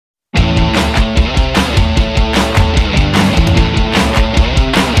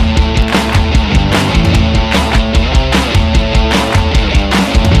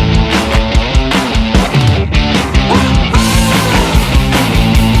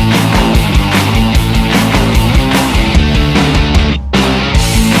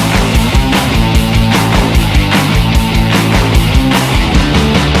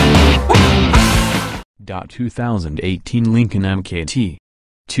2018 Lincoln MKT.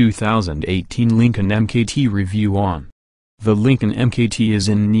 2018 Lincoln MKT review on. The Lincoln MKT is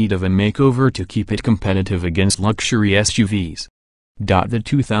in need of a makeover to keep it competitive against luxury SUVs. The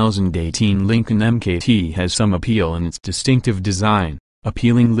 2018 Lincoln MKT has some appeal in its distinctive design,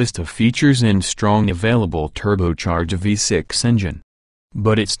 appealing list of features and strong available turbocharged V6 engine.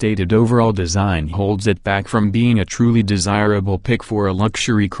 But its stated overall design holds it back from being a truly desirable pick for a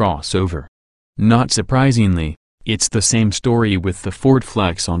luxury crossover. Not surprisingly, it's the same story with the Ford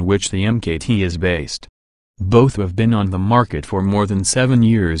Flex on which the MKT is based. Both have been on the market for more than 7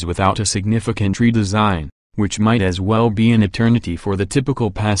 years without a significant redesign, which might as well be an eternity for the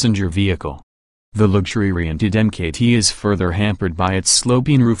typical passenger vehicle. The luxury-oriented MKT is further hampered by its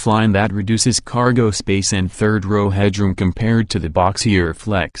sloping roofline that reduces cargo space and third-row headroom compared to the boxier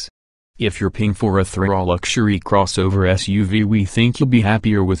Flex. If you're paying for a thorough luxury crossover SUV, we think you'll be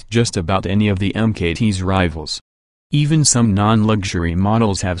happier with just about any of the MKT's rivals. Even some non-luxury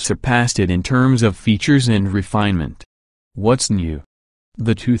models have surpassed it in terms of features and refinement. What's new?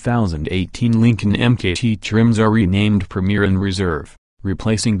 The 2018 Lincoln MKT trims are renamed Premier and Reserve,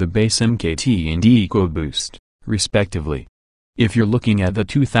 replacing the base MKT and EcoBoost, respectively. If you're looking at the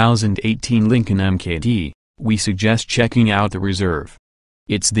 2018 Lincoln MKT, we suggest checking out the Reserve.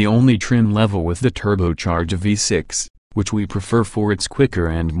 It's the only trim level with the turbocharged V6, which we prefer for its quicker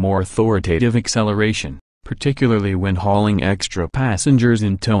and more authoritative acceleration, particularly when hauling extra passengers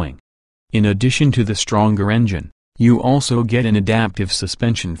in towing. In addition to the stronger engine, you also get an adaptive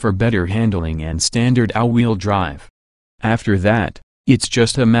suspension for better handling and standard all-wheel drive. After that, it's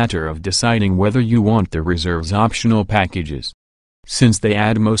just a matter of deciding whether you want the Reserve's optional packages. Since they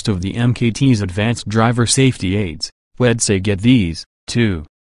add most of the MKT's advanced driver safety aids, we'd say get these, too.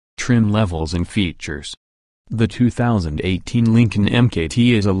 Trim levels and features. The 2018 Lincoln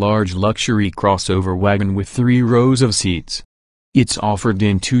MKT is a large luxury crossover wagon with 3 rows of seats. It's offered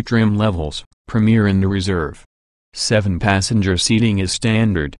in 2 trim levels, Premier and Reserve. 7-passenger seating is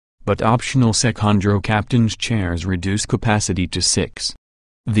standard, but optional secondrow captain's chairs reduce capacity to 6.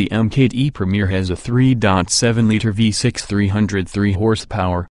 The MKT Premier has a 3.7-liter V6 303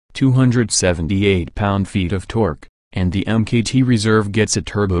 horsepower, 278 pound-feet of torque, and the MKT Reserve gets a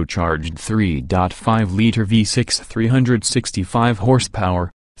turbocharged 3.5-liter V6 365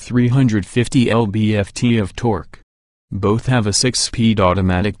 horsepower, 350 lb-ft of torque. Both have a 6-speed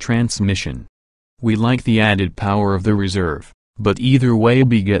automatic transmission. We like the added power of the Reserve, but either way you'll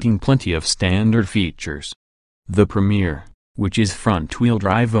be getting plenty of standard features. The Premier, which is front-wheel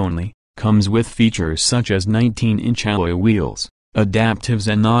drive only, comes with features such as 19-inch alloy wheels, adaptive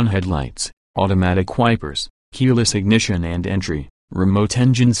xenon headlights, automatic wipers, keyless ignition and entry, remote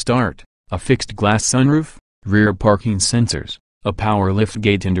engine start, a fixed glass sunroof, rear parking sensors, a power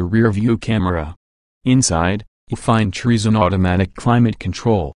liftgate and a rear-view camera. Inside, you'll find Treason automatic climate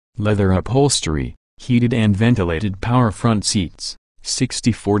control, leather upholstery, heated and ventilated power front seats,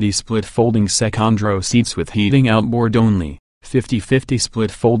 60/40 split folding second-row seats with heating outboard only, 50/50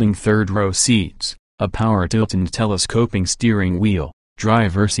 split folding third-row seats, a power tilt and telescoping steering wheel,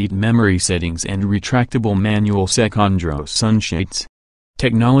 driver seat memory settings and retractable manual second-row sunshades.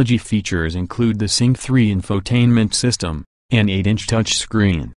 Technology features include the Sync 3 infotainment system, an 8-inch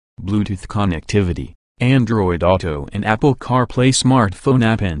touchscreen, Bluetooth connectivity, Android Auto and Apple CarPlay smartphone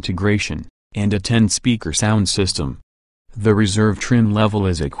app integration, and a 10-speaker sound system. The Reserve trim level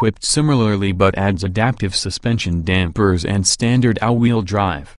is equipped similarly but adds adaptive suspension dampers and standard all-wheel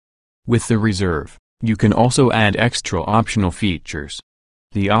drive. With the Reserve, you can also add extra optional features.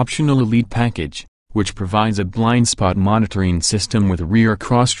 The optional Elite package, which provides a blind spot monitoring system with rear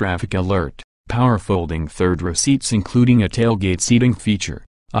cross-traffic alert, power folding third-row seats including a tailgate seating feature,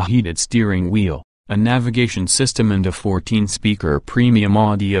 a heated steering wheel, a navigation system and a 14-speaker premium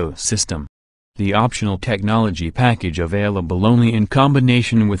audio system. The optional technology package available only in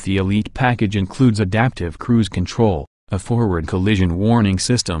combination with the Elite package includes adaptive cruise control, a forward collision warning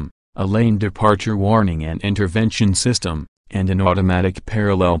system, a lane departure warning and intervention system, and an automatic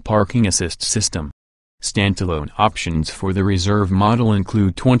parallel parking assist system. Standalone options for the Reserve model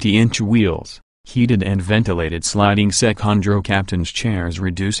include 20-inch wheels, heated and ventilated sliding second-row captain's chairs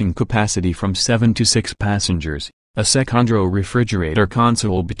reducing capacity from 7 to 6 passengers, a second-row refrigerator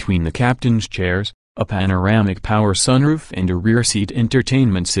console between the captain's chairs, a panoramic power sunroof and a rear seat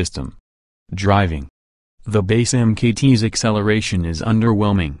entertainment system. Driving. The base MKT's acceleration is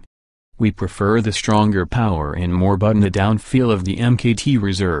underwhelming. We prefer the stronger power and more buttoned-down feel of the MKT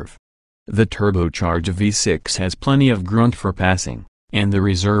Reserve. The turbocharged V6 has plenty of grunt for passing, and the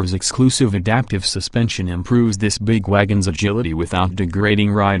Reserve's exclusive adaptive suspension improves this big wagon's agility without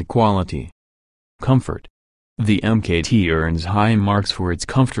degrading ride quality. Comfort. The MKT earns high marks for its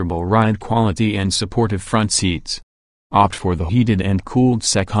comfortable ride quality and supportive front seats. Opt for the heated and cooled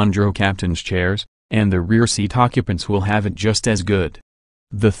second-row captain's chairs, and the rear seat occupants will have it just as good.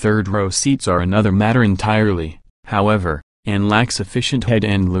 The third-row seats are another matter entirely, however, and lack sufficient head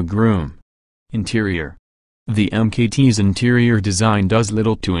and legroom. Interior. The MKT's interior design does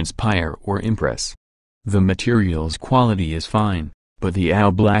little to inspire or impress. The material's quality is fine, but the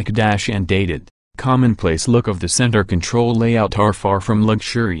all-black dash and dated, commonplace look of the center control layout are far from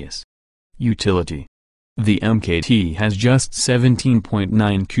luxurious. Utility. The MKT has just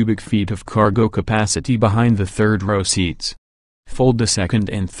 17.9 cubic feet of cargo capacity behind the third-row seats. Fold the second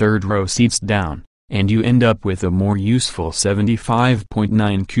and third-row seats down, and you end up with a more useful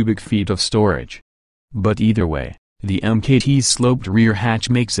 75.9 cubic feet of storage. But either way, the MKT's sloped rear hatch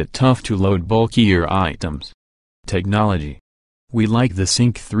makes it tough to load bulkier items. Technology. We like the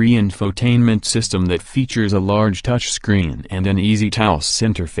Sync 3 infotainment system that features a large touchscreen and an easy-to-use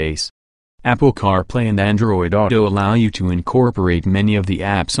interface. Apple CarPlay and Android Auto allow you to incorporate many of the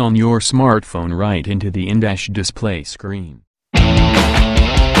apps on your smartphone right into the in-dash display screen.